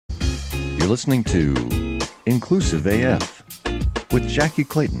listening to Inclusive AF with Jackie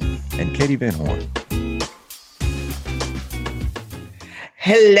Clayton and Katie Van Horn.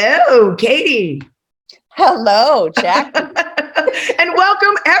 Hello, Katie. Hello, Jackie. And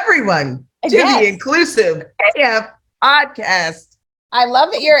welcome everyone to the Inclusive AF podcast. I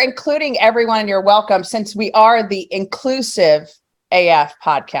love that you're including everyone in your welcome, since we are the Inclusive AF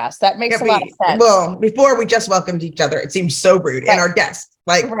podcast. That makes a lot of sense. Well, before we just welcomed each other, it seems so rude. And our guests,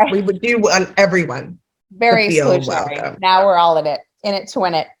 we would do on everyone. Very exclusionary. Now we're all in it to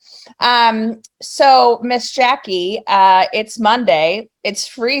win it. So Miss Jackie, it's Monday. It's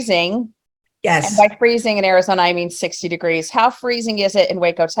freezing. Yes. And by freezing in Arizona, I mean 60 degrees. How freezing is it in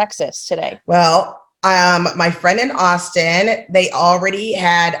Waco, Texas today? Well, my friend in Austin, they already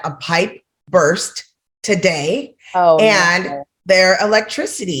had a pipe burst today. And their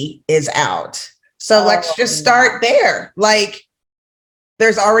electricity is out. So let's just start there. Like,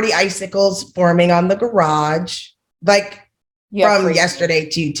 there's already icicles forming on the garage, from yesterday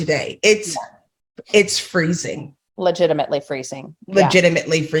to today. It's freezing. Legitimately freezing.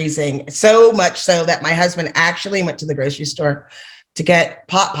 Legitimately freezing. So much so that my husband actually went to the grocery store to get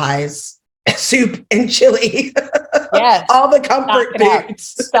pot pies, soup, and chili. Yes. All the comfort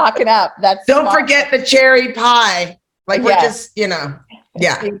foods. Stocking up. Don't forget the cherry pie. We're just, the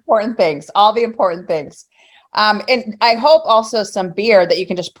important things, all the important things. And I hope also some beer that you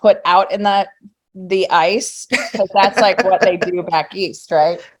can just put out in the ice, because that's like what they do back east,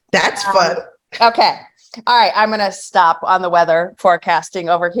 right? That's fun. Okay. All right. I'm going to stop on the weather forecasting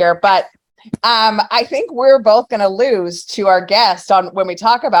over here, but I think we're both going to lose to our guest on when we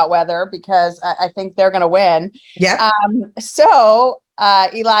talk about weather, because I think they're going to win. Yeah. So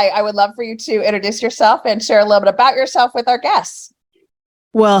Eli, I would love for you to introduce yourself and share a little bit about yourself with our guests.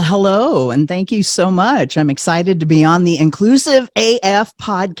 Well, hello, and thank you so much. I'm excited to be on the Inclusive AF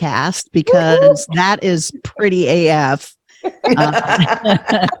podcast, because that is pretty AF.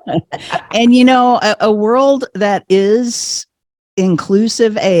 And, a world that is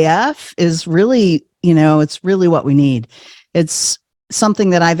inclusive AF is really, it's really what we need. It's something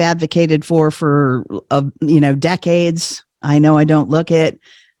that I've advocated for decades. I know I don't look it,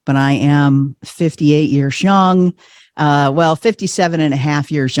 but I am 58 years young. 57 and a half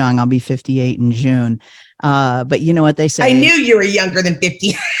years young. I'll be 58 in June. But you know what they say? I knew you were younger than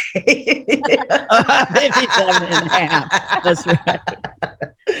 50. 57 and a half. That's right.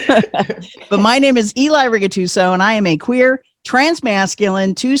 But my name is Eli Rigatuso, and I am a queer,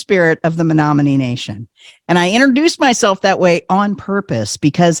 transmasculine two-spirit of the Menominee Nation. And I introduced myself that way on purpose,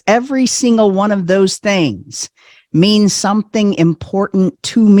 because every single one of those things means something important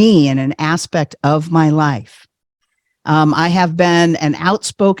to me in an aspect of my life. I have been an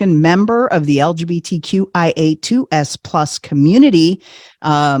outspoken member of the LGBTQIA2S plus community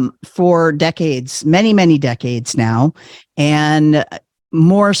for decades, many, many decades now. And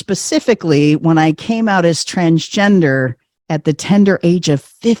more specifically, when I came out as transgender at the tender age of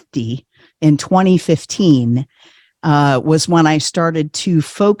 50 in 2015, was when I started to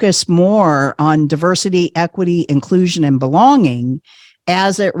focus more on diversity, equity, inclusion, and belonging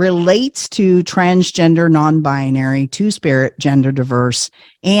as it relates to transgender, non-binary, two-spirit, gender diverse,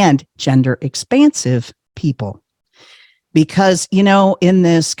 and gender expansive people. Because, in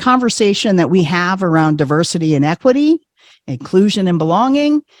this conversation that we have around diversity and equity, inclusion and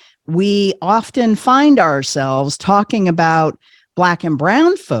belonging, we often find ourselves talking about Black and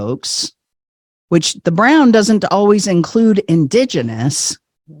brown folks, which the brown doesn't always include Indigenous.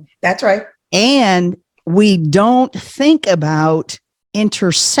 That's right. And we don't think about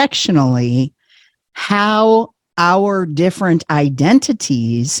intersectionally how our different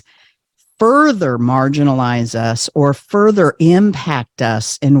identities further marginalize us or further impact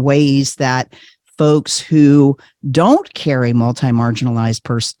us in ways that folks who don't carry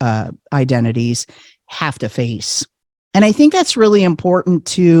multi-marginalized identities have to face. And I think that's really important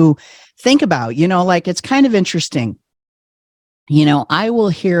to think about. It's kind of interesting. I will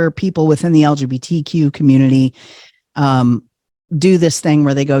hear people within the LGBTQ community do this thing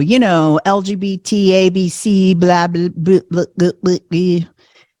where they go, LGBT, ABC, blah, blah, blah, blah, blah, blah, blah.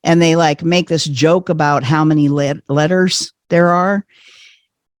 And they make this joke about how many letters there are.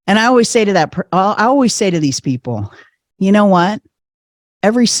 And I always say to these people, you know what?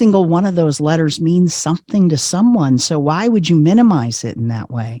 Every single one of those letters means something to someone. So why would you minimize it in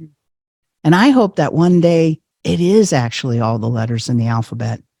that way? And I hope that one day it is actually all the letters in the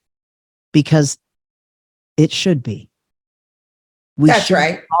alphabet, because it should be. That's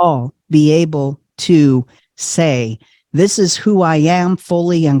right. All be able to say, this is who I am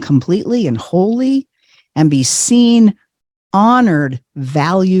fully and completely and wholly, and be seen honored,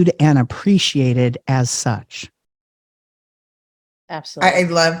 valued, and appreciated as such. Absolutely. I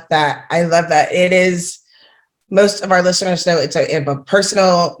love that. I love that. It is, most of our listeners know it's a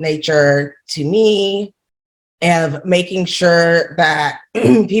personal nature to me, of making sure that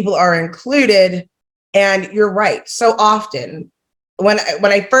people are included. And you're right. So often when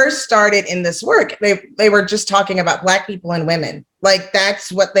I first started in this work, they were just talking about Black people and women. Like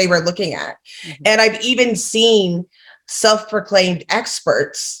that's what they were looking at. Mm-hmm. And I've even seen self-proclaimed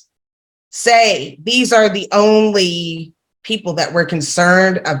experts say, these are the only people that we're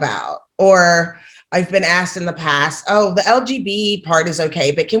concerned about. Or I've been asked in the past, oh, the LGB part is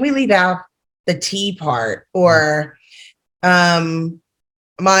okay, but can we leave out the T part? Or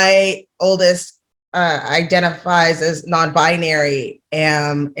my oldest identifies as non-binary,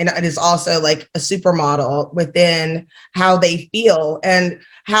 and it is also like a supermodel within how they feel, and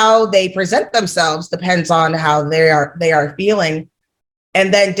how they present themselves depends on how they are feeling,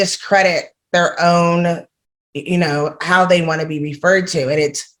 and then discredit their own, how they want to be referred to. And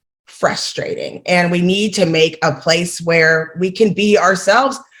it's frustrating. And we need to make a place where we can be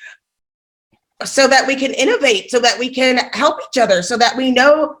ourselves, so that we can innovate, so that we can help each other, so that we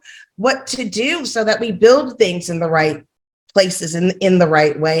know what to do, so that we build things in the right places and in the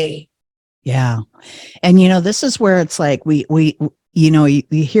right way. Yeah. And, this is where it's like, you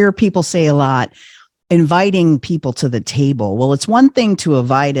hear people say a lot, inviting people to the table. Well, it's one thing to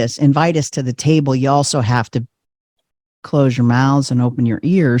invite us to the table. You also have to close your mouths and open your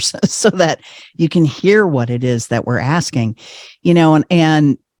ears so that you can hear what it is that we're asking,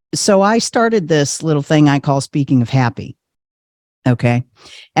 and so I started this little thing I call Speaking of Happy. Okay.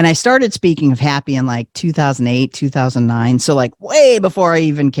 And I started Speaking of Happy in like 2008, 2009. So like way before I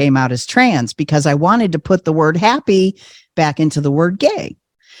even came out as trans, because I wanted to put the word happy back into the word gay,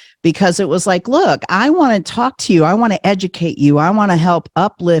 because it was like, look, I want to talk to you. I want to educate you. I want to help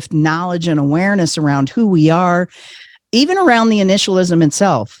uplift knowledge and awareness around who we are, even around the initialism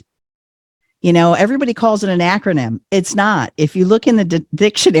itself. Everybody calls it an acronym. It's not. If you look in the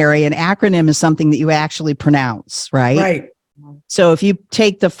dictionary, an acronym is something that you actually pronounce, right? Right. So if you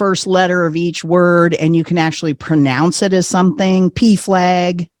take the first letter of each word and you can actually pronounce it as something,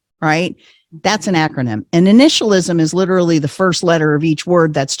 PFLAG, right? That's an acronym. And initialism is literally the first letter of each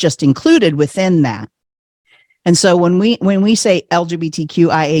word that's just included within that. And so when we say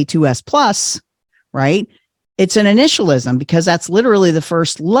LGBTQIA2S+, right? It's an initialism, because that's literally the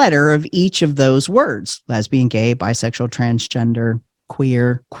first letter of each of those words: lesbian, gay, bisexual, transgender,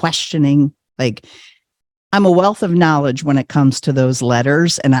 queer, questioning. Like, I'm a wealth of knowledge when it comes to those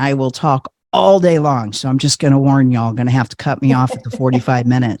letters, and I will talk all day long. So I'm just going to warn y'all, going to have to cut me off at the 45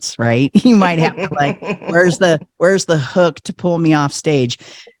 minutes, right? You might have to where's the hook to pull me off stage?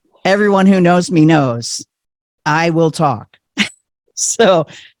 Everyone who knows me knows I will talk. So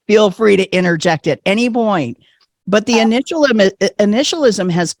feel free to interject at any point. But the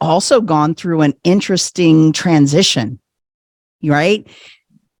initialism has also gone through an interesting transition, right?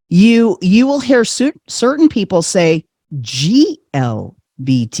 You will hear certain people say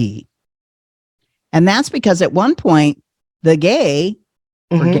GLBT. And that's because at one point, the gay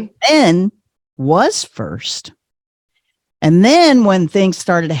for gay men was first. And then when things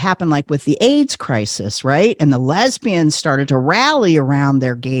started to happen, like with the AIDS crisis, right? And the lesbians started to rally around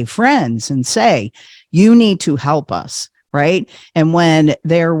their gay friends and say, you need to help us, right? And when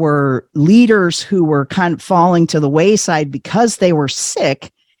there were leaders who were kind of falling to the wayside because they were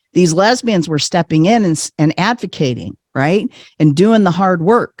sick, these lesbians were stepping in and advocating, right? And doing the hard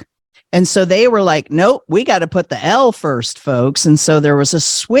work. And so they were like, nope, we got to put the L first, folks. And so there was a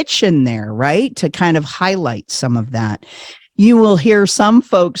switch in there, right? To kind of highlight some of that. You will hear some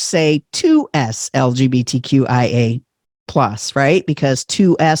folks say 2S LGBTQIA+, right? Because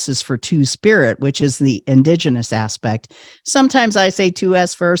 2S is for two spirit, which is the indigenous aspect. Sometimes I say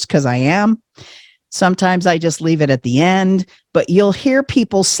 2S first because I am. Sometimes I just leave it at the end, but you'll hear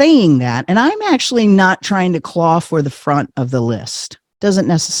people saying that. And I'm actually not trying to claw for the front of the list. Doesn't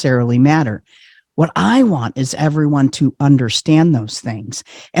necessarily matter. What I want is everyone to understand those things.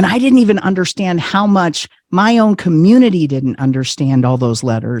 And I didn't even understand how much my own community didn't understand all those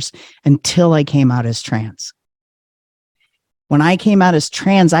letters until I came out as trans. When I came out as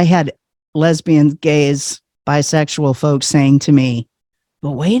trans, I had lesbians, gays, bisexual folks saying to me,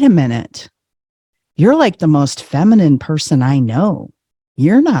 but wait a minute, you're like the most feminine person I know.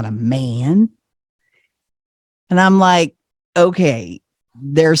 You're not a man. And I'm like, okay,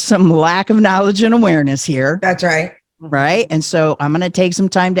 there's some lack of knowledge and awareness here. That's right. Right. And so I'm going to take some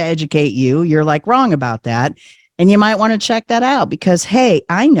time to educate you. You're like wrong about that. And you might want to check that out because, hey,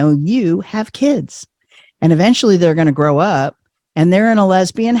 I know you have kids. And eventually they're going to grow up and they're in a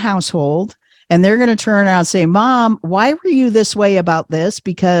lesbian household and they're going to turn around and say, Mom, why were you this way about this?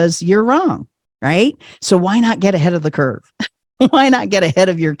 Because you're wrong. Right. So why not get ahead of the curve? Why not get ahead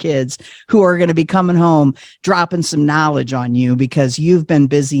of your kids who are going to be coming home, dropping some knowledge on you because you've been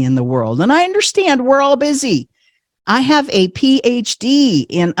busy in the world? And I understand we're all busy. I have a PhD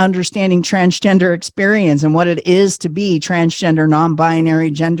in understanding transgender experience and what it is to be transgender, non-binary,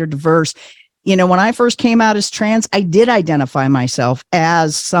 gender diverse. You know, when I first came out as trans, I did identify myself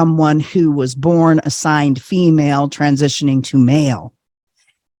as someone who was born assigned female, transitioning to male.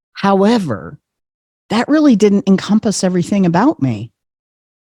 However, that really didn't encompass everything about me.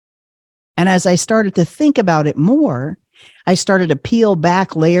 And as I started to think about it more, I started to peel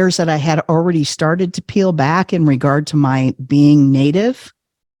back layers that I had already started to peel back in regard to my being Native.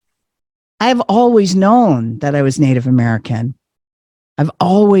 I've always known that I was Native American. I've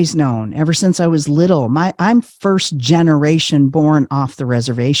always known ever since I was little. I'm first generation born off the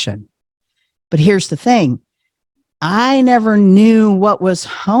reservation. But here's the thing. I never knew what was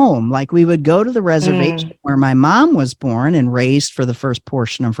home. Like we would go to the reservation where my mom was born and raised for the first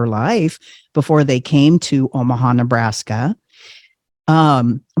portion of her life before they came to Omaha, Nebraska.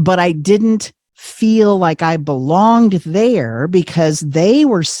 But I didn't feel like I belonged there because they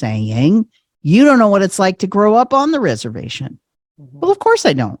were saying, you don't know what it's like to grow up on the reservation. Well, of course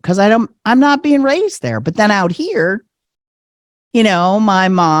I don't, because I'm not being raised there. But then out here, you know, my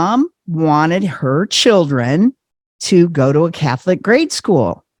mom wanted her children to go to a Catholic grade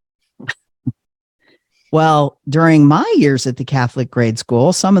school. Well, during my years at the Catholic grade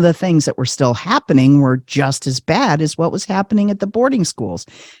school, some of the things that were still happening were just as bad as what was happening at the boarding schools.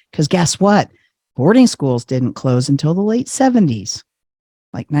 Because guess what? Boarding schools didn't close until the late 70s.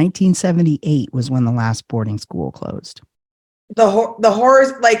 Like 1978 was when the last boarding school closed. The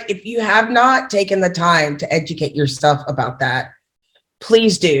horrors, like if you have not taken the time to educate yourself about that,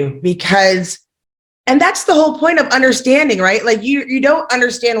 please do, because and that's the whole point of understanding, right? Like you don't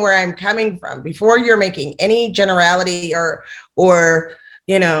understand where I'm coming from before you're making any generality or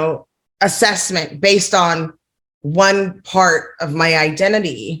you know, assessment based on one part of my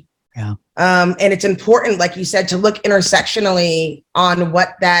identity. Yeah. And it's important, like you said, to look intersectionally on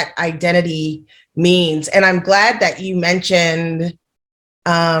what that identity means. And I'm glad that you mentioned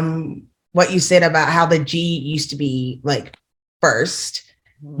what you said about how the G used to be like first.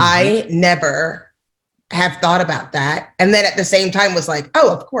 Mm-hmm. I never have thought about that. And then at the same time was like,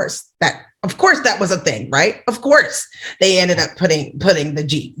 oh, of course that was a thing, right? Of course they ended up putting the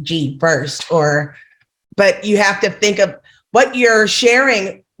G first, but you have to think of what you're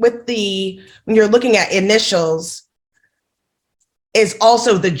sharing with when you're looking at initials is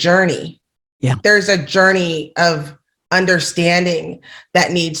also the journey. Yeah. There's a journey of understanding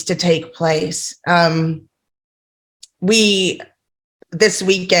that needs to take place. This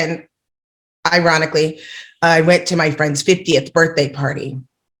weekend, ironically, I went to my friend's 50th birthday party,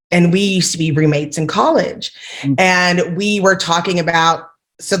 and we used to be roommates in college. Mm-hmm. And we were talking about,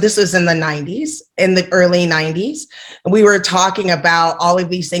 so this was in the 90s, in the early 90s. And we were talking about all of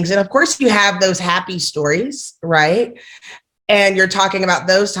these things. And of course you have those happy stories, right? And you're talking about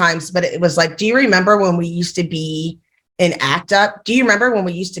those times, but it was like, do you remember when we used to be in ACT UP? Do you remember when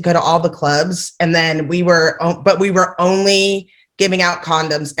we used to go to all the clubs and then we were only giving out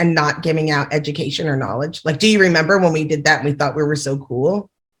condoms and not giving out education or knowledge? Like, do you remember when we did that and we thought we were so cool?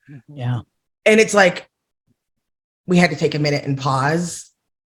 Yeah. And it's like, we had to take a minute and pause.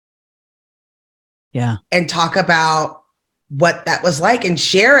 Yeah. And talk about what that was like and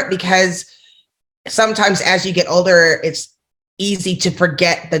share it, because sometimes as you get older, it's easy to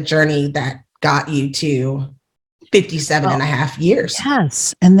forget the journey that got you to 57 and a half years.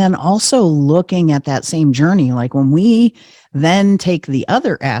 Yes. And then also looking at that same journey, like when we then take the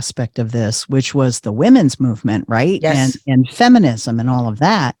other aspect of this, which was the women's movement, right? Yes. And feminism and all of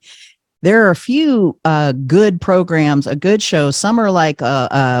that. There are a few good programs, a good show. Some are like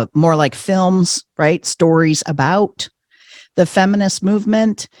more like films, right? Stories about the feminist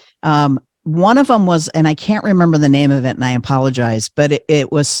movement. One of them was, and I can't remember the name of it, and I apologize, but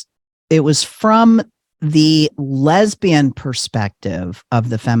it was from the lesbian perspective of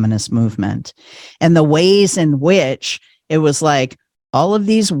the feminist movement and the ways in which it was like all of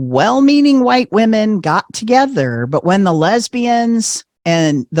these well-meaning white women got together, but when the lesbians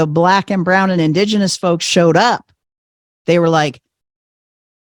and the Black and brown and indigenous folks showed up, they were like,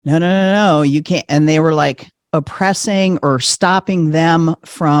 no, you can't. And they were like oppressing or stopping them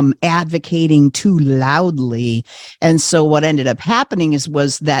from advocating too loudly. And so what ended up happening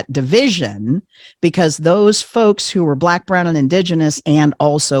was that division, because those folks who were Black, brown, and indigenous and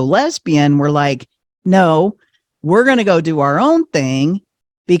also lesbian were like, no, we're going to go do our own thing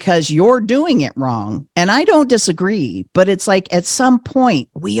because you're doing it wrong. And I don't disagree, but it's like at some point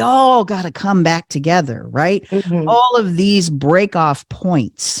we all got to come back together, right? Mhm. All of these break off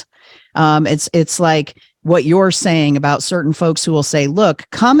points. It's like what you're saying about certain folks who will say, look,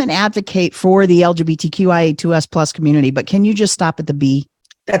 come and advocate for the LGBTQIA2S plus community, but can you just stop at the B?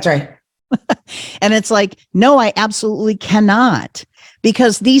 That's right. And it's like, no, I absolutely cannot,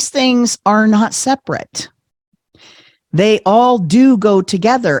 because these things are not separate. They all do go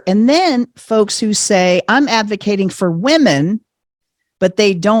together. And then folks who say, I'm advocating for women, but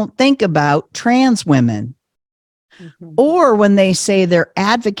they don't think about trans women. Mhm. Or when they say they're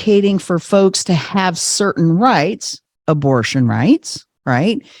advocating for folks to have certain rights, abortion rights,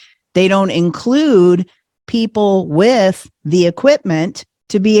 right? They don't include people with the equipment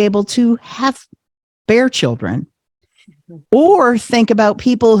to be able to bear children. Mhm. Or think about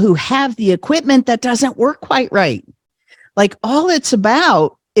people who have the equipment that doesn't work quite right. Like all it's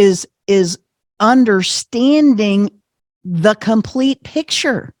about is understanding the complete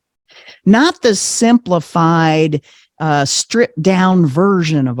picture, not the simplified, stripped down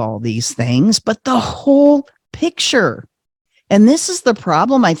version of all these things, but the whole picture. And this is the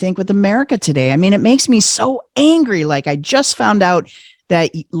problem, I think, with America today. I mean, it makes me so angry. Like I just found out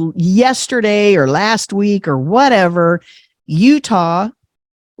that yesterday or last week or whatever, Utah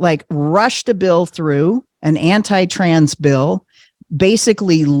like rushed a bill through, an anti-trans bill,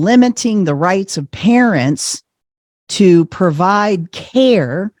 basically limiting the rights of parents to provide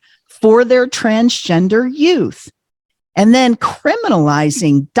care for their transgender youth, and then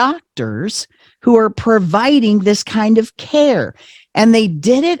criminalizing doctors who are providing this kind of care. And they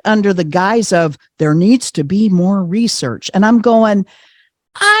did it under the guise of there needs to be more research. And I'm going,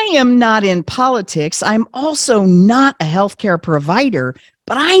 I am not in politics. I'm also not a healthcare provider,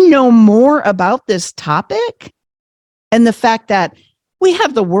 but I know more about this topic. And the fact that we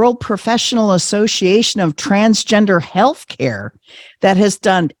have the World Professional Association of Transgender Healthcare that has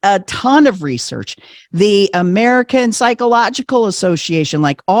done a ton of research, the American Psychological Association,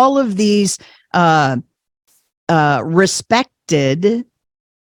 like all of these respected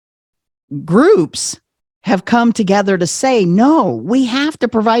groups have come together to say, no, we have to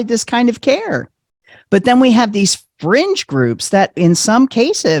provide this kind of care. But then we have these fringe groups that in some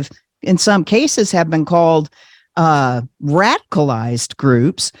cases have been called radicalized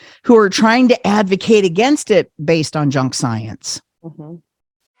groups who are trying to advocate against it based on junk science. Mhm.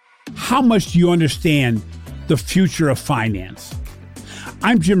 How much do you understand the future of finance?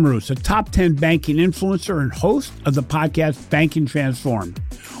 I'm Jim Roos, a top 10 banking influencer and host of the podcast Banking Transformed,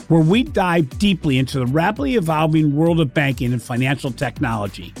 where we dive deeply into the rapidly evolving world of banking and financial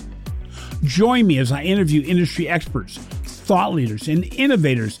technology. Join me as I interview industry experts, thought leaders, and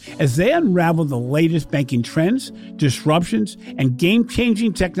innovators as they unravel the latest banking trends, disruptions, and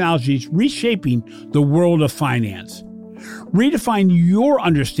game-changing technologies reshaping the world of finance. Redefine your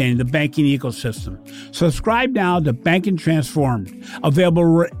understanding of the banking ecosystem. Subscribe now to Banking Transformed,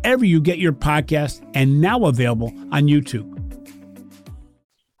 available wherever you get your podcast and now available on YouTube.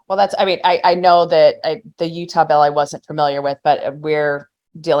 Well, I know that the Utah bill I wasn't familiar with, but we're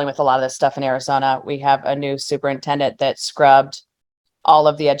dealing with a lot of this stuff in Arizona. We have a new superintendent that scrubbed all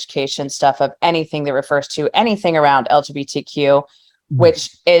of the education stuff of anything that refers to anything around LGBTQ,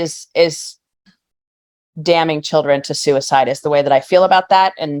 which is damning children to suicide is the way that I feel about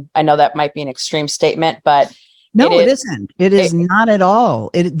that. And I know that might be an extreme statement, but no, it isn't. It is not at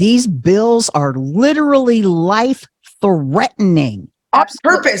all. These bills are literally life threatening. On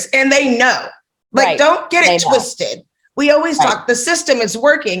purpose, and they know. Like, Right. don't get They it know. twisted. We always Right. talk, the system is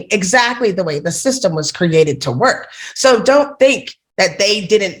working exactly the way the system was created to work. So don't think that they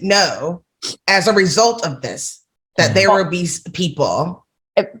didn't know as a result of this, that there will be people.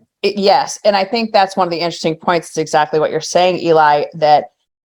 Yes. And I think that's one of the interesting points. It's exactly what you're saying, Eli, that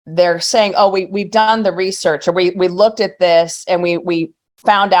they're saying, oh, we've done the research, or we looked at this and we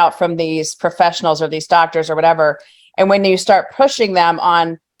found out from these professionals or these doctors or whatever. And when you start pushing them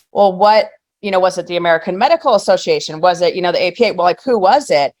on, well, what, was it the American Medical Association? Was it, the APA? Well, like, who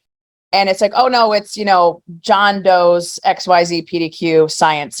was it? And it's like, oh no, it's, John Doe's XYZ PDQ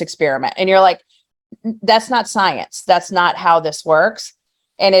science experiment. And you're like, that's not science. That's not how this works.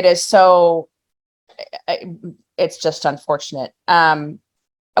 And it is so, it's just unfortunate. I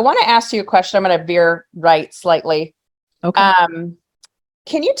want to ask you a question. I'm going to veer right slightly. Okay.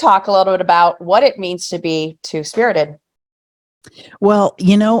 Can you talk a little bit about what it means to be two-spirited? Well,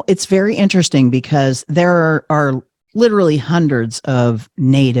 it's very interesting because there are literally hundreds of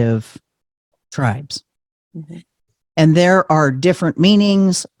native tribes. Mhm. And there are different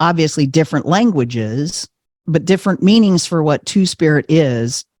meanings, obviously different languages, but different meanings for what two-spirit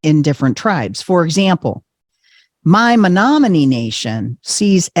is in different tribes. For example, my Menominee Nation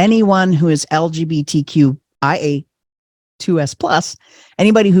sees anyone who is LGBTQIA2S+,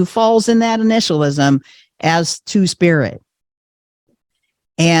 anybody who falls in that initialism as two-spirit.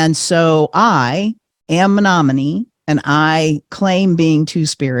 And so I am Menominee, and I claim being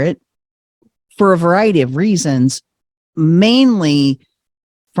two-spirit for a variety of reasons, mainly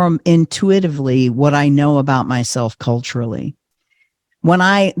from intuitively what I know about myself culturally.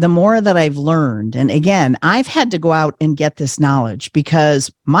 The more that I've learned, and again, I've had to go out and get this knowledge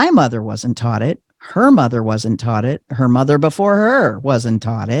because my mother wasn't taught it. Her mother wasn't taught it. Her mother before her wasn't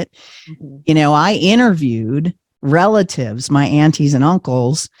taught it. Mm-hmm. I interviewed relatives, my aunties and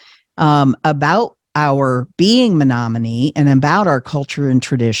uncles, about our being Menominee and about our culture and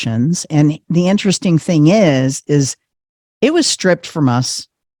traditions. And the interesting thing is it was stripped from us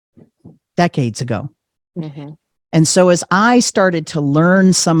decades ago. Mm-hmm. And so as I started to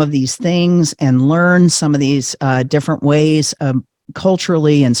learn some of these things and learn some of these different ways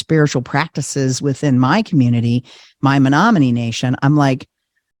culturally and spiritual practices within my community, my Menominee Nation, I'm like,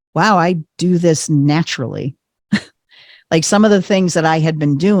 wow, I do this naturally. Like some of the things that I had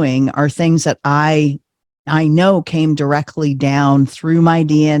been doing are things that I know came directly down through my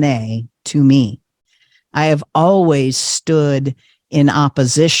DNA to me. I have always stood in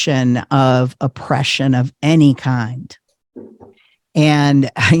opposition of oppression of any kind.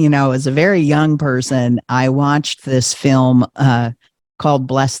 And, as a very young person, I watched this film called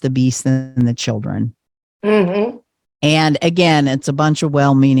Bless the Beast and the Children. Mm-hmm. And again, it's a bunch of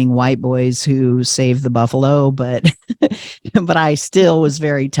well-meaning white boys who save the buffalo, but I still was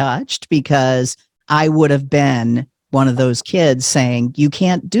very touched because I would have been one of those kids saying, you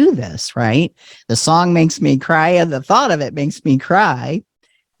can't do this, right? The song makes me cry and the thought of it makes me cry,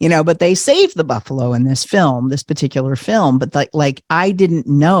 but they saved the buffalo in this particular film. But like I didn't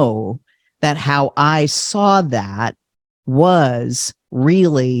know that how I saw that was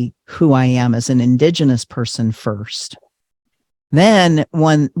really who I am as an Indigenous person first. Then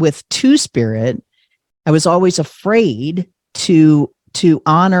with two-spirit, I was always afraid to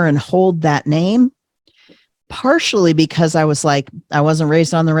honor and hold that name, partially because I was like, I wasn't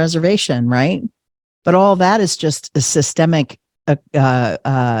raised on the reservation, right? But all that is just a systemic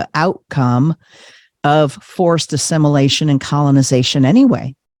outcome of forced assimilation and colonization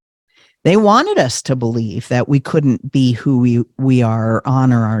anyway. They wanted us to believe that we couldn't be who we are or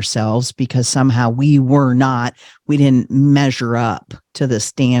honor ourselves because somehow we didn't measure up to the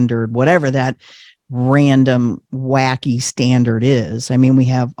standard, whatever that random wacky standard is. I mean, we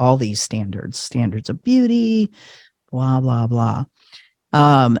have all these standards of beauty, blah, blah, blah,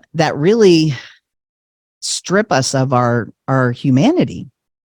 that really strip us of our humanity.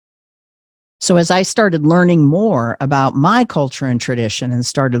 So as I started learning more about my culture and tradition and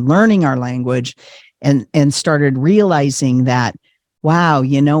started learning our language and started realizing that, wow,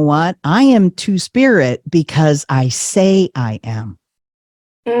 you know what? I am two-spirit because I say I am.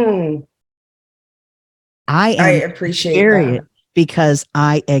 Mm. I appreciate that. Because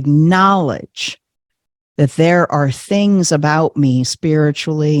I acknowledge that there are things about me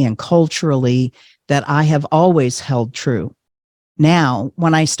spiritually and culturally that I have always held true. Now,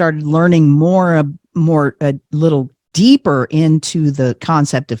 when I started learning a little deeper into the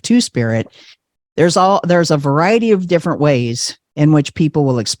concept of two-spirit, there's a variety of different ways in which people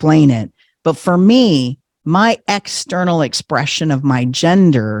will explain it. But for me, my external expression of my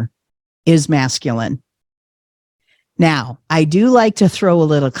gender is masculine. Now, I do like to throw a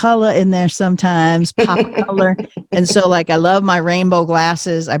little color in there sometimes, pop color. And so I love my rainbow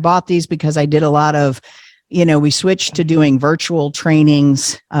glasses. I bought these because I did a lot of, we switched to doing virtual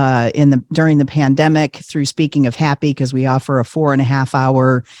trainings during the pandemic through Speaking of Happy, because we offer a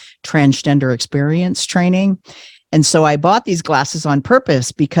 4.5-hour transgender experience training. And so I bought these glasses on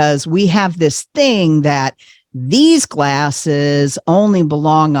purpose because we have this thing that these glasses only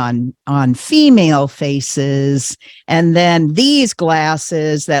belong on female faces. And then these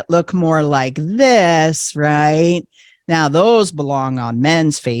glasses that look more like this, right? Now those belong on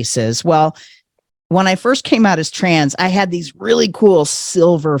men's faces. Well, when I first came out as trans, I had these really cool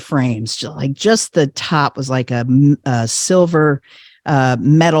silver frames. Just the top was like a silver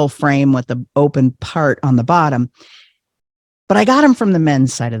metal frame with the open part on the bottom. But I got them from the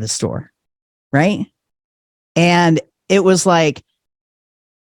men's side of the store, right? And it was like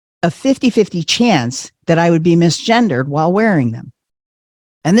a 50-50 chance that I would be misgendered while wearing them.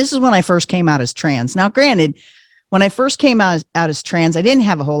 And this is when I first came out as trans. Now, granted, when I first came out as trans, I didn't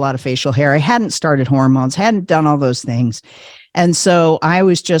have a whole lot of facial hair. I hadn't started hormones, hadn't done all those things. And so I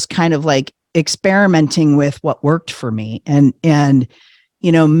was just kind of like experimenting with what worked for me. And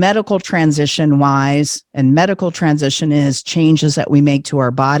medical transition wise, and medical transition is changes that we make to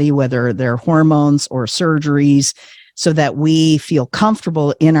our body, whether they're hormones or surgeries, so that we feel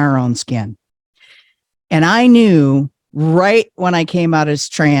comfortable in our own skin. And I knew right when I came out as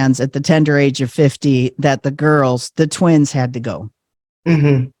trans at the tender age of 50 that the twins had to go.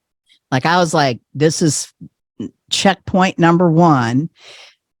 Mm-hmm. Like, I was like, this is checkpoint number one.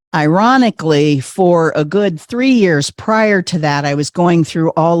 Ironically, for a good 3 years prior to that, I was going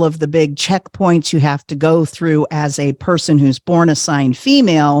through all of the big checkpoints you have to go through as a person who's born assigned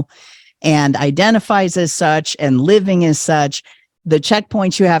female and identifies as such and living as such. The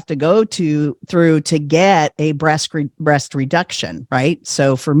checkpoints you have to go through to get a breast reduction, right?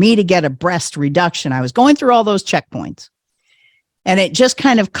 So for me to get a breast reduction, I was going through all those checkpoints, and it just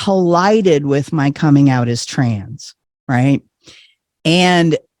kind of collided with my coming out as trans, right?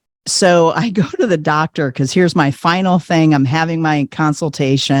 And so I go to the doctor because here's my final thing. I'm having my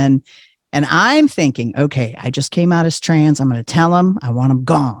consultation, and I'm thinking, okay, I just came out as trans. I'm going to tell him I want him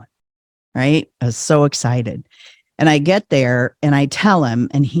gone, right? I was so excited. And I get there and I tell him,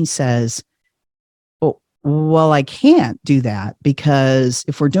 and he says, well, I can't do that because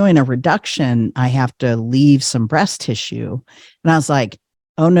if we're doing a reduction, I have to leave some breast tissue. And I was like,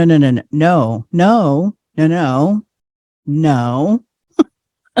 oh, no.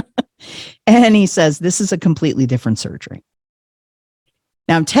 And he says, this is a completely different surgery.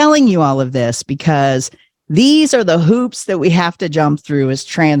 Now, I'm telling you all of this because these are the hoops that we have to jump through as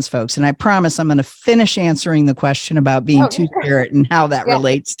trans folks. And I promise I'm going to finish answering the question about being two-spirit and how that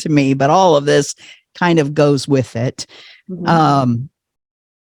relates to me. But all of this kind of goes with it. Mm-hmm.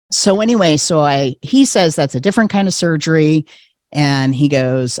 He says that's a different kind of surgery. And he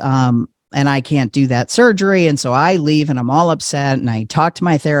goes, and I can't do that surgery. And so I leave and I'm all upset. And I talk to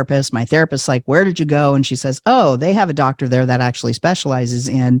my therapist. My therapist's like, where did you go? And she says, oh, they have a doctor there that actually specializes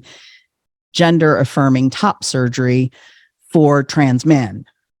in gender affirming top surgery for trans men.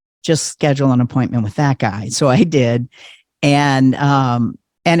 Just schedule an appointment with that guy. So I did. And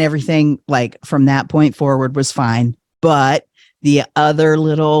everything like from that point forward was fine. But the other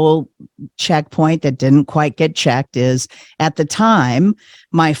little checkpoint that didn't quite get checked is at the time,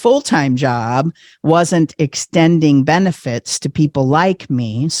 my full-time job wasn't extending benefits to people like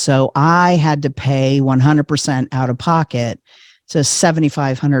me. So I had to pay 100% out of pocket to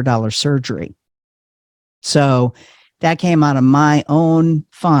 $7,500 surgery. So that came out of my own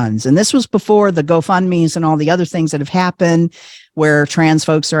funds. And this was before the GoFundMes and all the other things that have happened where trans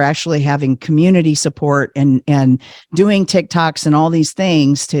folks are actually having community support and doing TikToks and all these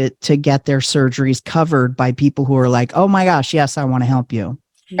things to get their surgeries covered by people who are like, oh my gosh, yes, I want to help you.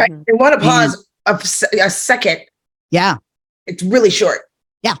 I want to pause a second. Yeah. It's really short.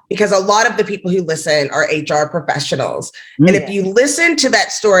 Yeah. Because a lot of the people who listen are HR professionals. Mm-hmm. And if you listen to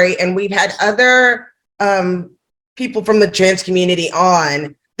that story, and we've had other people from the trans community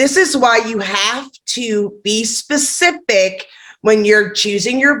on, this is why you have to be specific when you're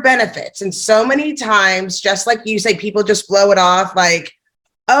choosing your benefits. And so many times, just like you say, people just blow it off like,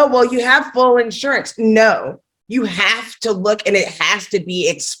 oh, well, you have full insurance. No, you have to look, and it has to be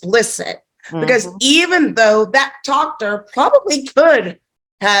explicit. Mm-hmm. Because even though that doctor probably could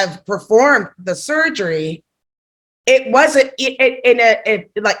have performed the surgery, it wasn't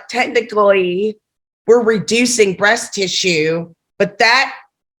like technically we're reducing breast tissue, but that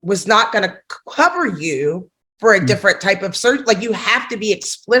was not going to cover you for a different type of surgery. Like, you have to be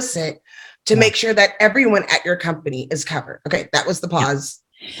explicit to make sure that everyone at your company is covered. Okay, that was the pause.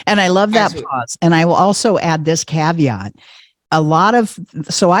 And I love that pause. And I will also add this caveat.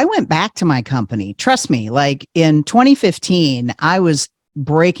 So I went back to my company. Trust me, like in 2015, I was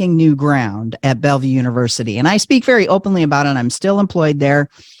breaking new ground at Bellevue University. And I speak very openly about it. I'm still employed there.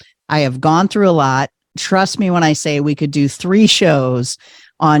 I have gone through a lot. Trust me when I say we could do 3 shows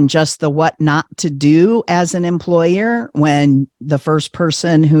on just the what not to do as an employer when the first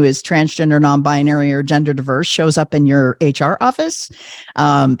person who is transgender, non-binary, or gender diverse shows up in your HR office,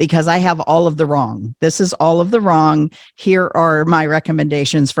 because I have all of the wrong. This is all of the wrong. Here are my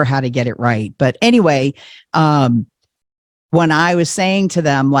recommendations for how to get it right. But anyway, when I was saying to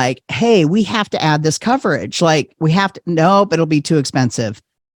them, like, hey, we have to add this coverage, like we have to, nope, it'll be too expensive.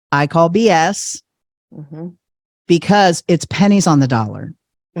 I call BS because it's pennies on the dollar.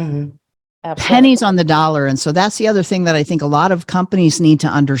 Mm-hmm. Pennies on the dollar. And so that's the other thing that I think a lot of companies need to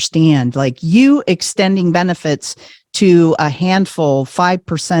understand. Like, you extending benefits to a handful,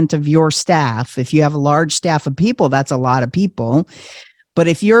 5% of your staff. If you have a large staff of people, that's a lot of people. But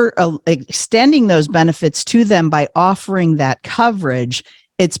if you're extending those benefits to them by offering that coverage,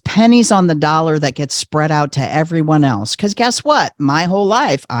 it's pennies on the dollar that gets spread out to everyone else. Because guess what? My whole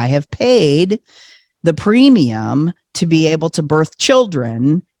life, I have paid the premium to be able to birth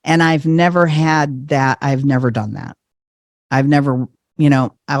children. And I've never had that. I've never done that. I've never,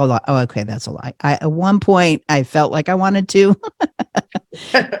 okay, that's a lie. At one point I felt like I wanted to,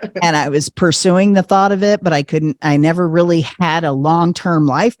 and I was pursuing the thought of it, but I never really had a long-term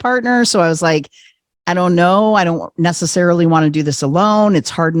life partner. So I was like, I don't know. I don't necessarily want to do this alone. It's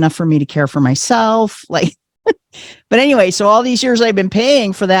hard enough for me to care for myself. But anyway, so all these years I've been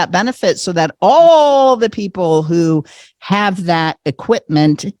paying for that benefit so that all the people who have that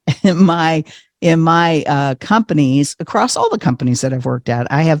equipment in my companies, across all the companies that I've worked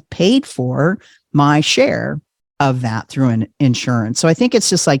at, I have paid for my share of that through an insurance. So I think it's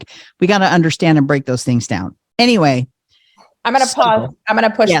just like, we got to understand and break those things down. Anyway, I'm going to pause. I'm going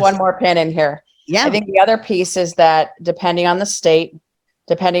to push one more pin in here. Yeah. I think the other piece is that depending on the state,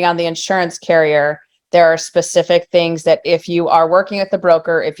 depending on the insurance carrier, there are specific things that if you are working with the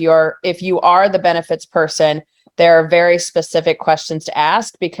broker, if you are the benefits person, there are very specific questions to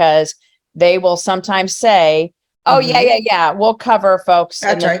ask, because they will sometimes say, oh, yeah, we'll cover folks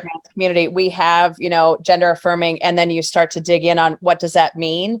in the trans community. We have, gender affirming. And then you start to dig in on, what does that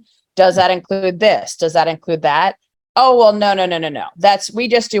mean? Does that include this? Does that include that? Oh, well, no. We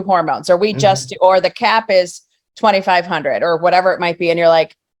just do hormones, or we just do, or the cap is 2,500 or whatever it might be. And you're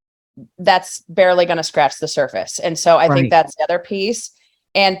like, that's barely going to scratch the surface. And so I think that's the other piece.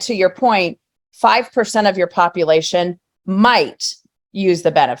 And to your point, 5% of your population might use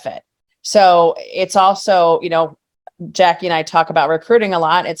the benefit. So it's also, Jackie and I talk about recruiting a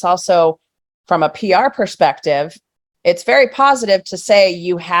lot. It's also, from a PR perspective, it's very positive to say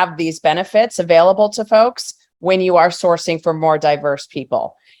you have these benefits available to folks when you are sourcing for more diverse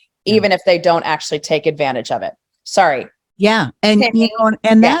people, even if they don't actually take advantage of it. Sorry. Yeah. And,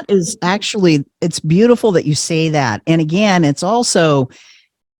 that is actually, it's beautiful that you say that. And again, it's also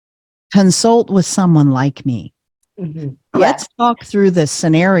consult with someone like me. Mm-hmm. Let's talk through the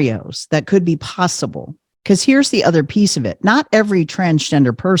scenarios that could be possible. Because here's the other piece of it. Not every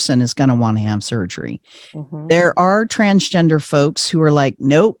transgender person is going to want to have surgery. Mm-hmm. There are transgender folks who are like,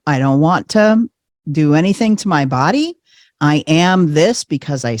 nope, I don't want to do anything to my body. I am this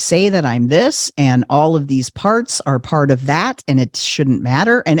because I say that I'm this, and all of these parts are part of that, and it shouldn't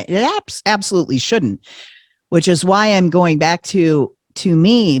matter. And it absolutely shouldn't, which is why I'm going back to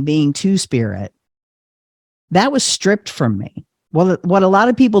me being two-spirit. That was stripped from me. Well, what a lot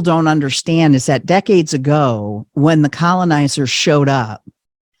of people don't understand is that decades ago, when the colonizers showed up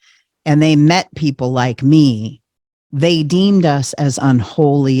and they met people like me, they deemed us as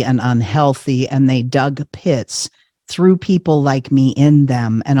unholy and unhealthy, and they dug pits, threw people like me in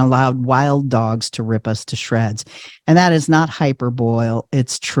them, and allowed wild dogs to rip us to shreds. And that is not hyperbole,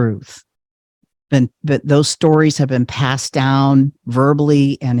 it's truth. But those stories have been passed down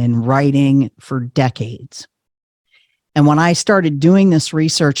verbally and in writing for decades. And when I started doing this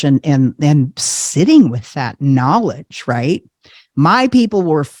research and sitting with that knowledge, right, my people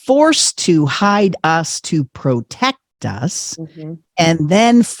were forced to hide us to protect us, and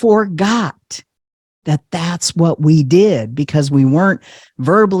then forgot that that's what we did because we weren't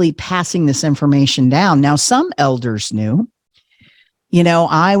verbally passing this information down. Now, some elders knew.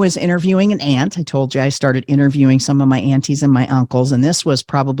 I was interviewing an aunt. I told you I started interviewing some of my aunties and my uncles, and this was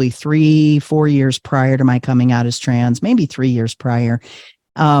probably 3-4 years prior to my coming out as trans, maybe 3 years prior.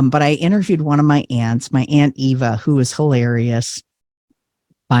 But I interviewed one of my aunts, my Aunt Eva, who is hilarious,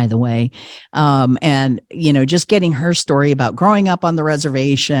 by the way. And, just getting her story about growing up on the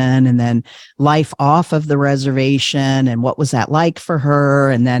reservation and then life off of the reservation and what was that like for her.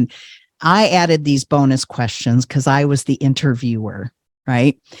 And then I added these bonus questions because I was the interviewer.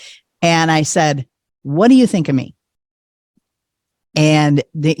 Right. And I said, what do you think of me? And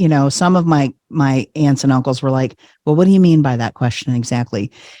some of my aunts and uncles were like, well, what do you mean by that question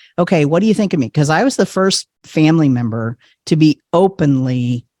exactly? Okay, what do you think of me? Because I was the first family member to be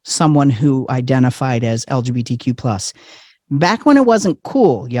openly someone who identified as LGBTQ+. Back when it wasn't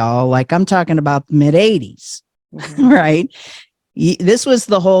cool, y'all, like I'm talking about the mid 80s, right? This was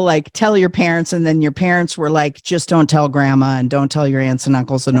the whole tell your parents, and then your parents were like, just don't tell grandma and don't tell your aunts and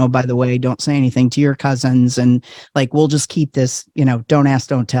uncles. And oh, by the way, don't say anything to your cousins. And we'll just keep this, don't ask,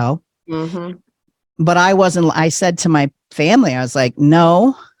 don't tell. Mm-hmm. But I said to my family, I was like,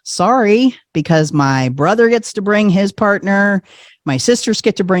 no, sorry, because my brother gets to bring his partner. My sisters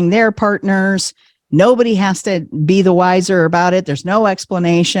get to bring their partners. Nobody has to be the wiser about it. There's no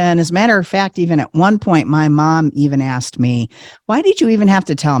explanation. As a matter of fact, even at one point, my mom even asked me, why did you even have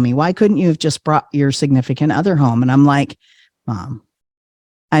to tell me? Why couldn't you have just brought your significant other home? And I'm like, Mom,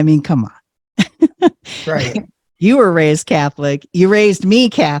 I mean, come on. Right. You were raised Catholic. You raised me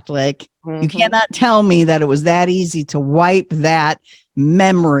Catholic. You cannot tell me that it was that easy to wipe that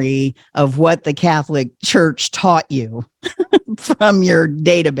memory of what the Catholic Church taught you from your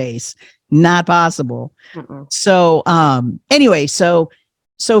database. Not possible. So, anyway, so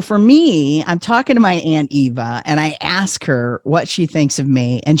for me, I'm talking to my Aunt Eva and I ask her what she thinks of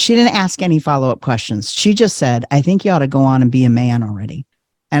me. And she didn't ask any follow-up questions. She just said, I think you ought to go on and be a man already.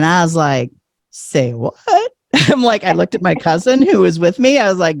 And I was like, say what? I'm like, I looked at my cousin who was with me. I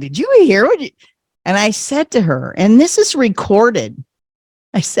was like, did you hear what you? And I said to her, and this is recorded.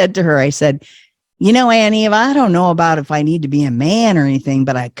 I said to her, I said, you know, Annie, if I don't know about if I need to be a man or anything,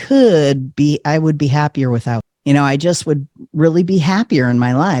 but I would be happier without, I just would really be happier in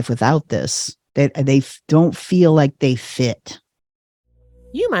my life without this. They don't feel like they fit.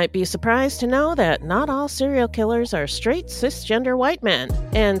 You might be surprised to know that not all serial killers are straight cisgender white men,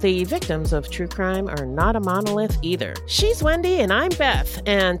 and the victims of true crime are not a monolith either. She's Wendy and I'm Beth,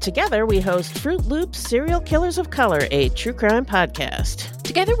 and together we host Fruit Loops Serial Killers of Color, a true crime podcast.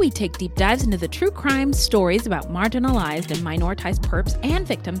 Together we take deep dives into the true crime stories about marginalized and minoritized perps and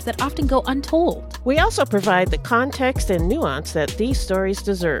victims that often go untold. We also provide the context and nuance that these stories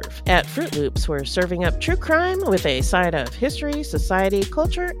deserve. At Fruit Loops, we're serving up true crime with a side of history, society,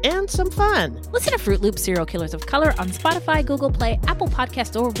 culture, and some fun. Listen to Fruit Loops Serial Killers of Color on Spotify, Google Play, Apple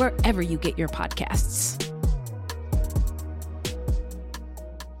Podcasts, or wherever you get your podcasts.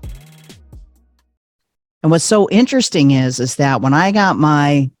 And what's so interesting is that when I got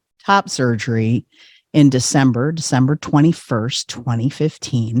my top surgery in December 21st,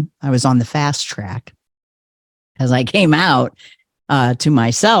 2015, I was on the fast track as I came out to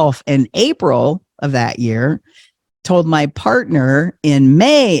myself in April of that year, told my partner in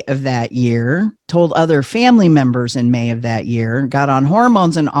May of that year, told other family members in May of that year, got on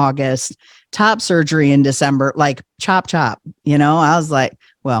hormones in August, top surgery in December, like chop, chop. I was like,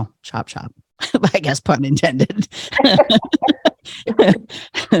 well, chop, chop. I guess pun intended.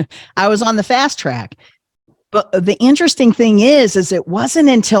 I was on the fast track. But the interesting thing is it wasn't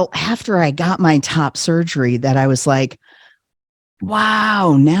until after I got my top surgery that I was like,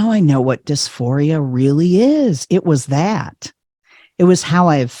 wow, now I know what dysphoria really is. It was that. It was how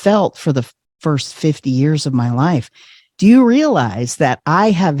I have felt for the first 50 years of my life. Do you realize that I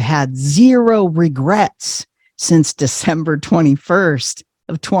have had zero regrets since December 21st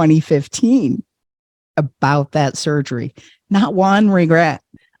of 2015 about that surgery? Not one regret.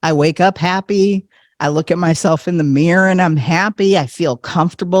 I wake up happy. I look at myself in the mirror and I'm happy. I feel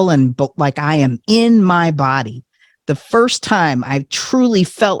comfortable and like I am in my body. The first time I truly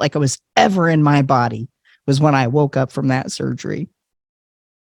felt like I was ever in my body was when I woke up from that surgery.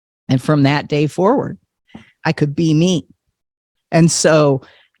 And from that day forward, I could be me. And so,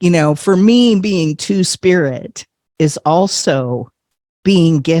 for me, being two-spirit is also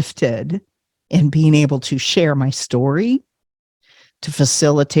being gifted and being able to share my story, to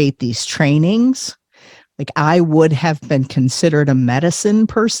facilitate these trainings. Like I would have been considered a medicine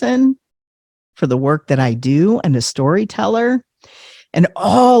person for the work that I do and a storyteller. And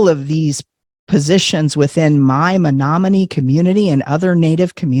all of these positions within my Menominee community and other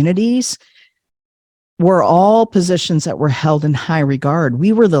Native communities were all positions that were held in high regard.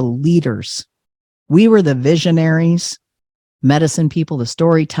 We were the leaders. We were the visionaries, medicine people, the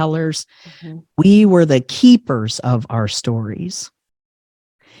storytellers. We were the keepers of our stories.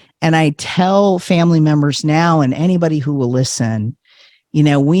 And I tell family members now and anybody who will listen,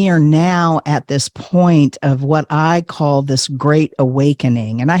 we are now at this point of what I call this great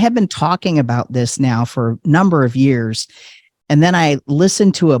awakening. And I have been talking about this now for a number of years. And then I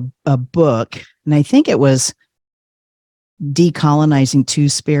listened to a book, and I think it was Decolonizing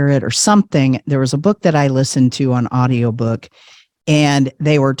Two-Spirit or something. There was a book that I listened to on audiobook, and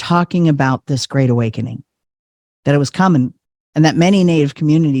they were talking about this great awakening, that it was coming, and that many Native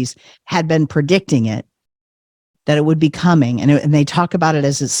communities had been predicting it, that it would be coming. And they talk about it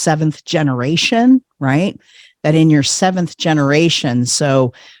as a seventh generation, right? That in your seventh generation,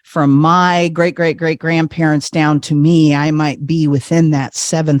 so from my great-great-great-grandparents down to me, I might be within that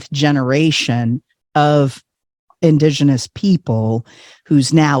seventh generation of Indigenous people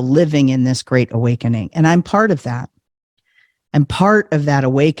who's now living in this great awakening. And I'm part of that. I'm part of that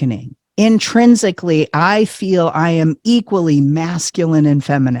awakening. Intrinsically, I feel I am equally masculine and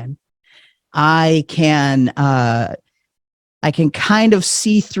feminine. I can kind of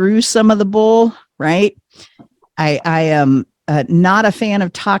see through some of the bull, right? I am not a fan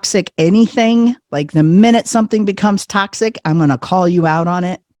of toxic anything. Like the minute something becomes toxic, I'm going to call you out on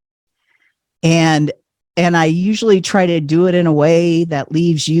it. And I usually try to do it in a way that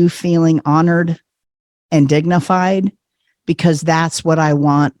leaves you feeling honored and dignified, because that's what I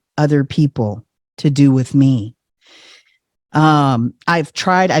want other people to do with me. I've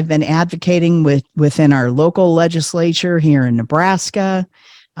been advocating within our local legislature here in Nebraska.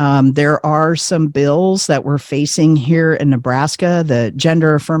 There are some bills that we're facing here in Nebraska. The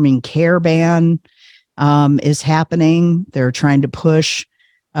gender affirming care ban is happening. They're trying to push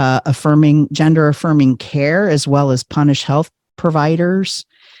gender affirming care as well as punish health providers.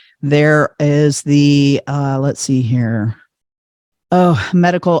 There is the let's see here.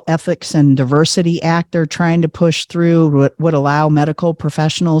 Medical Ethics and Diversity Act they're trying to push through would allow medical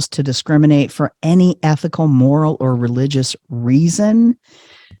professionals to discriminate for any ethical, moral, or religious reason.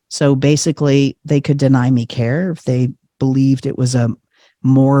 So basically, they could deny me care if they believed it was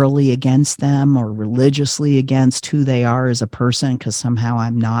morally against them or religiously against who they are as a person, because somehow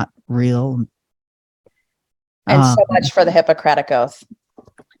I'm not real. And so much for the Hippocratic Oath.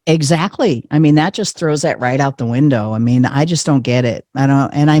 Exactly. I mean, that just throws that right out the window. I mean, I just don't get it.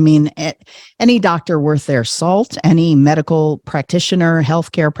 Any doctor worth their salt, any medical practitioner,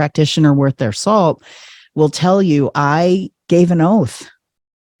 healthcare practitioner worth their salt will tell you, I gave an oath.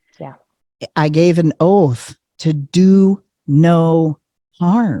 Yeah. I gave an oath to do no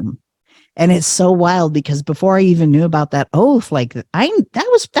harm. And it's so wild because before I even knew about that oath,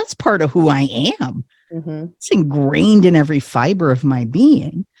 that's part of who I am. Mm-hmm. It's ingrained in every fiber of my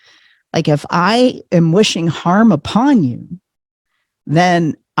being. Like if I am wishing harm upon you,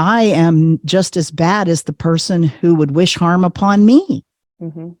 then I am just as bad as the person who would wish harm upon me.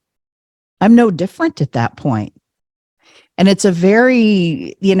 Mm-hmm. I'm no different at that point. And it's a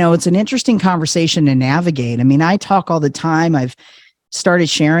very, it's an interesting conversation to navigate. I mean, I talk all the time. I've started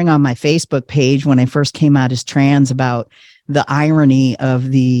sharing on my Facebook page when I first came out as trans about the irony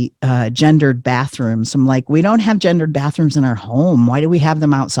of the gendered bathrooms. I'm like, we don't have gendered bathrooms in our home. Why do we have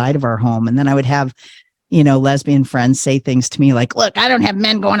them outside of our home? And then I would have, lesbian friends say things to me like, look, I don't have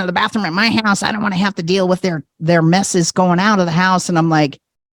men going to the bathroom at my house. I don't want to have to deal with their messes going out of the house. And I'm like,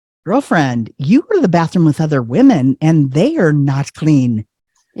 girlfriend, you go to the bathroom with other women and they are not clean.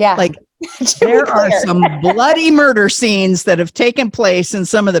 Yeah. Like there are some bloody murder scenes that have taken place in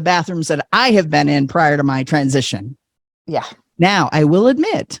some of the bathrooms that I have been in prior to my transition. Yeah. Now, I will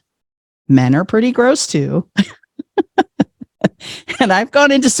admit, men are pretty gross too. And I've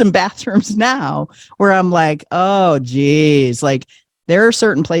gone into some bathrooms now where I'm like, oh, geez. Like there are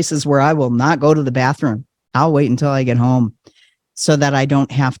certain places where I will not go to the bathroom. I'll wait until I get home so that I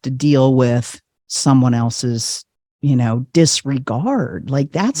don't have to deal with someone else's, disregard.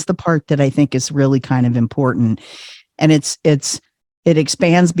 Like that's the part that I think is really kind of important. And it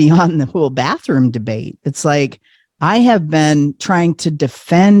expands beyond the whole bathroom debate. It's like, I have been trying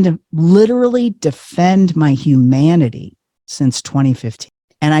to literally defend my humanity since 2015.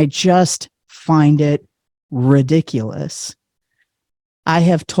 And I just find it ridiculous. I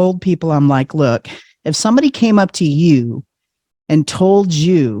have told people, I'm like, look, if somebody came up to you and told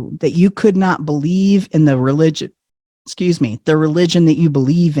you that you could not believe in the religion that you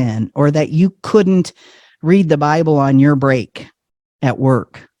believe in, or that you couldn't read the Bible on your break at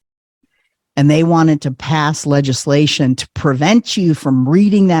work, and they wanted to pass legislation to prevent you from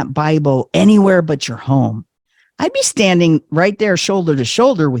reading that Bible anywhere but your home, I'd be standing right there shoulder to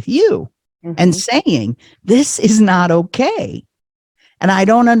shoulder with you and saying, this is not okay. And I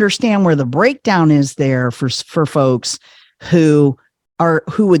don't understand where the breakdown is there for folks who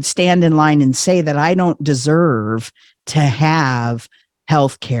would stand in line and say that I don't deserve to have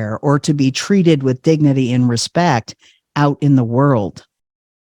health care or to be treated with dignity and respect out in the world.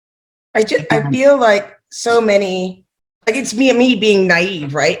 I feel like so many, like it's me being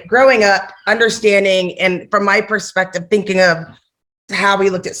naive, right? Growing up, understanding, and from my perspective, thinking of how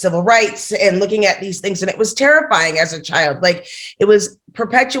we looked at civil rights and looking at these things. And it was terrifying as a child. Like it was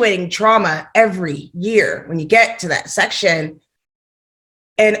perpetuating trauma every year when you get to that section.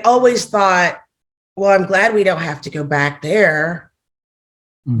 And always thought, well, I'm glad we don't have to go back there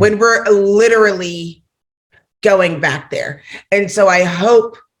when we're literally going back there. And so I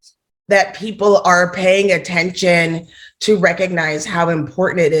hope that people are paying attention to recognize how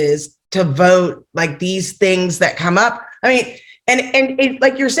important it is to vote, like these things that come up. I mean, and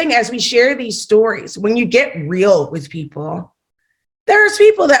like you're saying, as we share these stories, when you get real with people, there's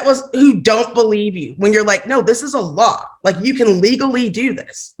people who don't believe you when you're like, no, this is a law. Like you can legally do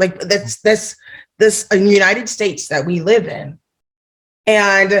this. Like this in the United States that we live in.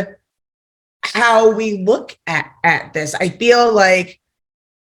 And how we look at this. I feel like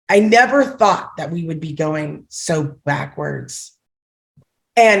I never thought that we would be going so backwards.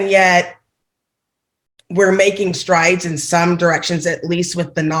 And yet we're making strides in some directions, at least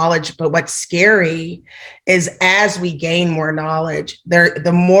with the knowledge. But what's scary is as we gain more knowledge,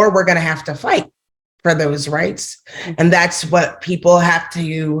 the more we're going to have to fight for those rights. And that's what people have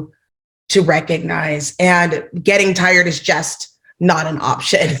to recognize. And getting tired is just not an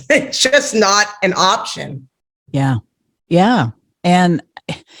option. It's just not an option. Yeah. Yeah. And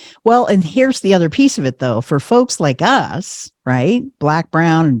well, and here's the other piece of it, though, for folks like us, right? Black,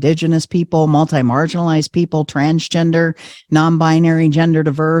 brown, indigenous people, multi-marginalized people, transgender, non-binary, gender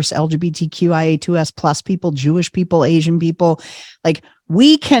diverse, LGBTQIA2S plus people, Jewish people, Asian people, like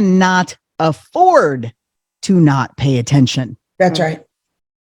we cannot afford to not pay attention. That's right.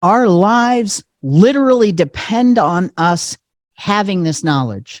 Our lives literally depend on us having this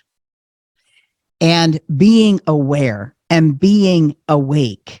knowledge and being aware and being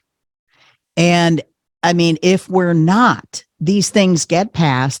awake. And I mean, if we're not, these things get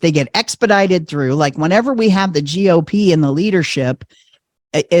passed, they get expedited through. Like whenever we have the GOP in the leadership,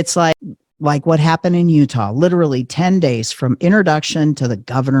 it's like what happened in Utah, literally 10 days from introduction to the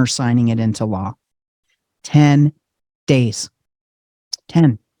governor signing it into law. 10 days.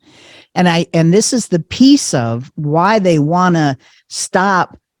 10. And this is the piece of why they want to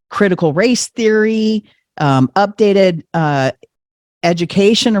stop critical race theory, updated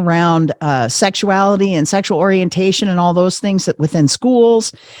education around sexuality and sexual orientation and all those things that within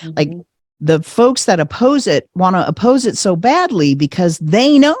schools. Mm-hmm. Like the folks that oppose it want to oppose it so badly because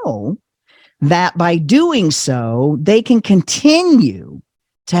they know that by doing so, they can continue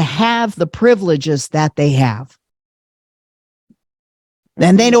to have the privileges that they have.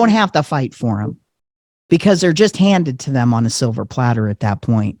 Then they don't have to fight for them because they're just handed to them on a silver platter at that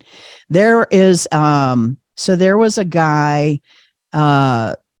point. There is, so there was a guy,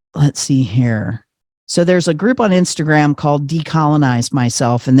 let's see here. So there's a group on Instagram called Decolonize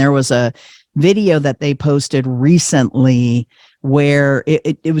Myself. And there was a video that they posted recently where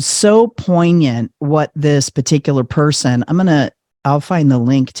it was so poignant what this particular person, I'll find the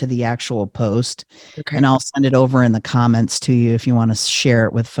link to the actual post and I'll send it over in the comments to you if you want to share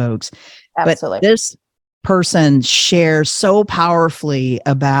it with folks. Absolutely. But this person shares so powerfully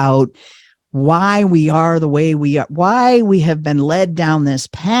about why we are the way we are, why we have been led down this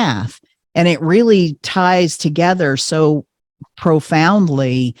path. And it really ties together so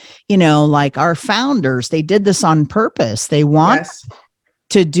profoundly, like our founders, they did this on purpose. They want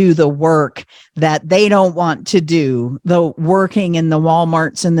to do the work that they don't want to do, the working in the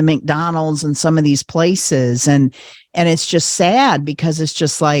Walmarts and the McDonald's and some of these places. And it's just sad because it's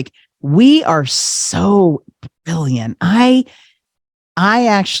just like, we are so brilliant. I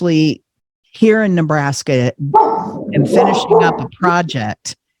actually here in Nebraska am finishing up a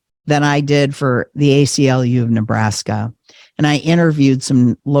project that I did for the ACLU of Nebraska. And I interviewed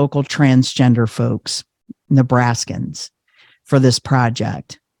some local transgender folks, Nebraskans, for this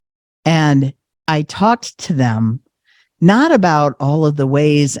project. And I talked to them not about all of the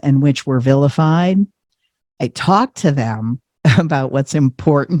ways in which we're vilified. I talked to them about what's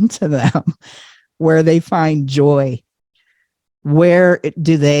important to them, where they find joy. Where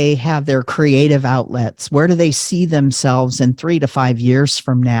do they have their creative outlets? Where do they see themselves in 3 to 5 years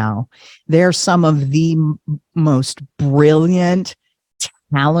from now? They're some of the most brilliant,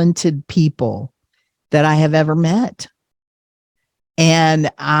 talented people that I have ever met.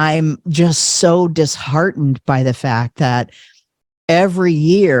 And I'm just so disheartened by the fact that every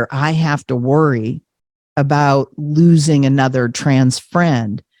year I have to worry about losing another trans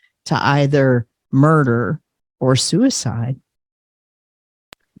friend to either murder or suicide.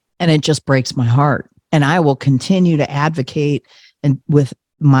 And it just breaks my heart. And I will continue to advocate and with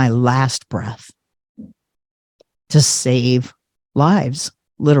my last breath to save lives,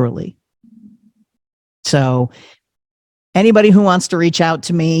 literally. So anybody who wants to reach out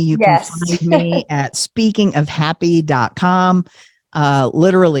to me, you can find me at speakingofhappy.com.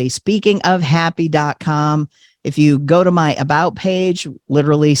 Literally speakingofhappy.com. If you go to my about page,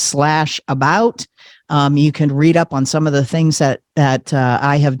 literally /about, you can read up on some of the things that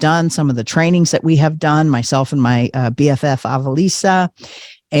I have done, some of the trainings that we have done, myself and my BFF Avalisa.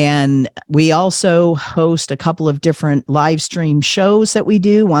 And we also host a couple of different live stream shows that we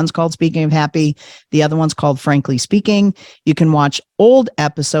do. One's called Speaking of Happy. The other one's called Frankly Speaking. You can watch old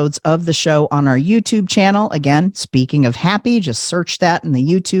episodes of the show on our YouTube channel. Again, Speaking of Happy, just search that in the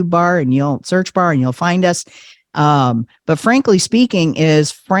YouTube bar and you'll find us. But frankly speaking,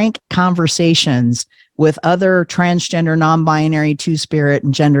 is frank conversations with other transgender, non-binary, two-spirit,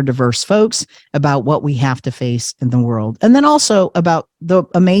 and gender diverse folks about what we have to face in the world. And then also about the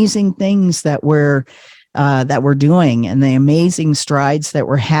amazing things that we're doing and the amazing strides that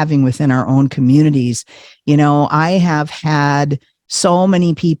we're having within our own communities. You know, I have had so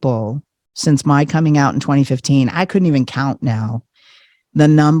many people since my coming out in 2015, I couldn't even count now the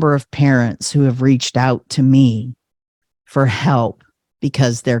number of parents who have reached out to me for help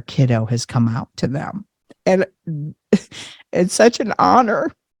because their kiddo has come out to them. And it's such an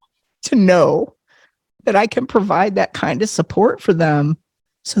honor to know that I can provide that kind of support for them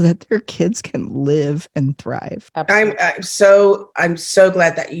so that their kids can live and thrive. I'm so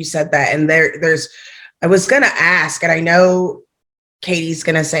glad that you said that. And I was going to ask, and I know Katie's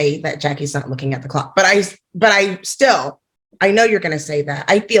going to say that Jackie's not looking at the clock, but I know you're going to say that.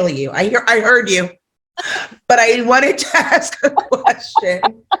 I feel you. I heard you, but I wanted to ask a question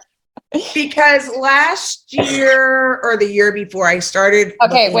because last year or the year before I started.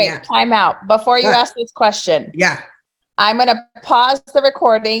 Okay, wait, time out. Before you ask this question. Yeah. I'm going to pause the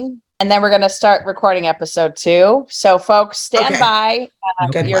recording and then we're going to start recording episode 2. So folks, stand by.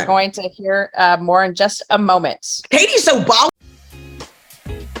 You're going to hear more in just a moment. Katie's so ball.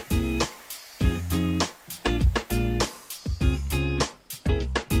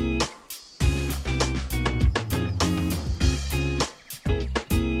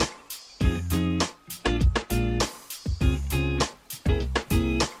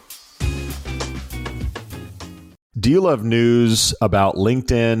 Do you love news about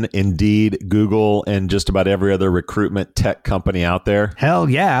LinkedIn, Indeed, Google, and just about every other recruitment tech company out there? Hell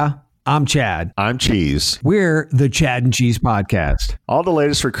yeah. I'm Chad. I'm Cheese. We're the Chad and Cheese Podcast. All the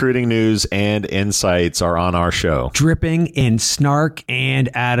latest recruiting news and insights are on our show. Dripping in snark and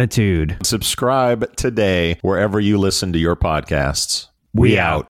attitude. Subscribe today wherever you listen to your podcasts. We out.